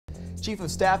Chief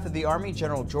of Staff of the Army,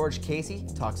 General George Casey,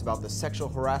 talks about the Sexual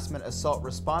Harassment Assault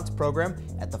Response Program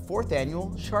at the 4th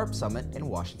Annual SHARP Summit in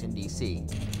Washington, D.C.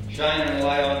 Shining the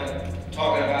light on it,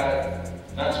 talking about it,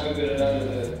 not sweeping it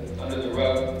under the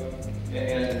rug.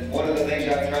 And one of the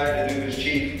things I've tried to do as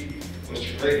chief was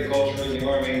to create a culture in the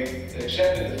Army that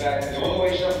accepted the fact that the only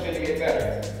way something's going to get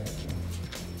better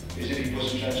is if you put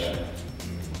some sunshine on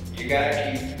it. You got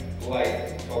to keep the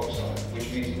light focused on it,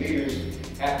 which means leaders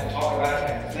have to talk about it,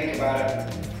 have to think about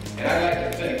it. And I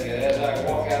like to think that as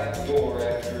I walk out the door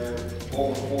after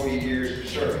over 40 years of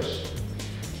service,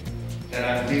 that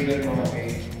I'm leaving an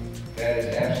Army that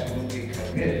is absolutely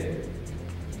committed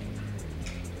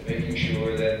to making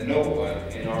sure that no one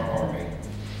in our Army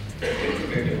gets the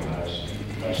victim